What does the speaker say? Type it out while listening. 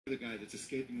The guy that's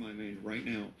escaping my mind right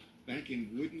now, back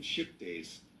in wooden ship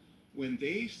days, when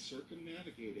they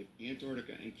circumnavigated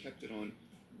Antarctica and kept it on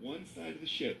one side of the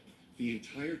ship the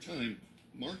entire time,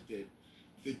 marked it,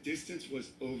 the distance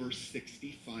was over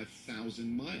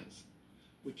 65,000 miles.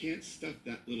 We can't stuff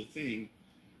that little thing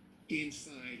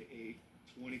inside a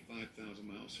 25,000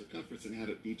 mile circumference and have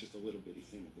it be just a little bitty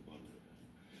thing at the bottom of the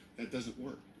boat. That doesn't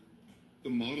work. The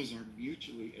models are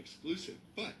mutually exclusive,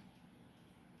 but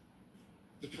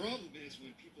the problem is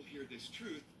when people hear this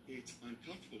truth, it's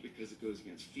uncomfortable because it goes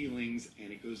against feelings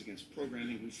and it goes against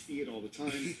programming. We see it all the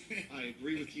time. I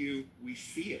agree with you. We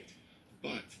see it.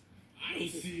 But I don't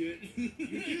see it. You do.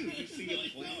 You see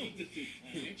a planet, you see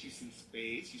planets, you see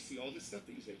space, you see all this stuff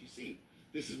that you said you see.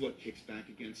 This is what kicks back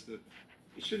against the...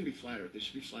 It shouldn't be flat Earth. It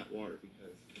should be flat water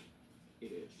because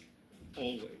it is.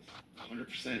 Always.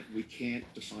 100%. We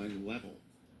can't define level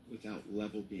without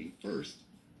level being first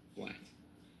flat.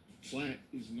 Flat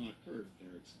is not curved,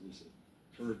 they're exclusive.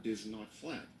 Curved is not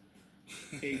flat.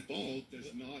 A ball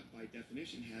does not, by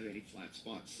definition, have any flat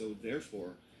spots. So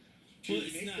therefore, to well,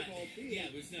 make it's not, the ball big, yeah,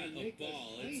 but it's not a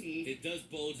ball. Tiny, it does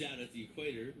bulge out at the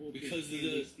equator because of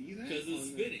the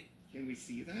spinning. Can we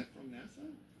see that from NASA?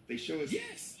 They show us.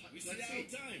 Yes, we see that all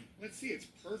the time. Let's see. It's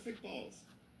perfect balls.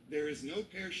 There is no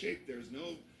pear shape. There is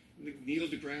no needle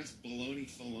to grass, baloney,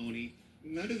 faloney.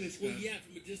 None of this. Well, yeah,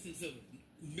 from a distance of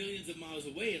millions of miles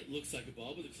away, it looks like a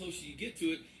ball, but the closer you get to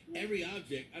it, every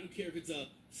object, I don't care if it's a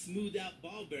smoothed out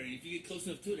ball bearing, if you get close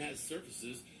enough to it, it has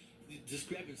surfaces,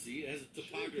 discrepancy, it has a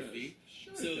topography,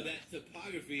 so that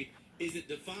topography isn't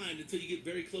defined until you get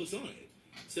very close on it.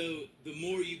 So the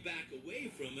more you back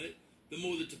away from it, the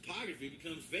more the topography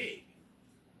becomes vague.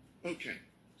 Okay,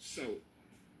 so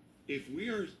if we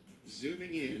are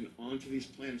zooming in onto these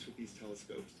planets with these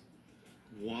telescopes,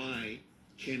 why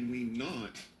can we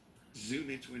not zoom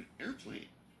into an airplane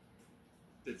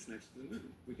that's next to the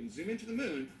moon? We can zoom into the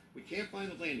moon. We can't find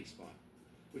the landing spot.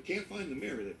 We can't find the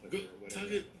mirror they put there or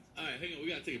whatever. All right, hang on. We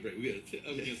got to take a break. We got to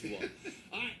up against the wall.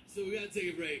 All right, so we got to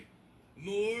take a break.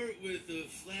 More with the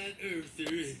flat earther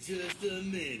in just a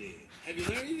minute. Have you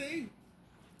learned anything?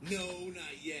 No,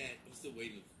 not yet. I'm still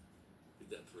waiting to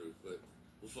get that proof, but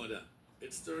we'll find out.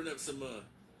 It's stirring up some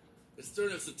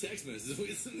text messages. We'll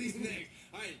get some of these next.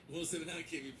 All right, 179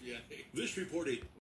 KBPI. This report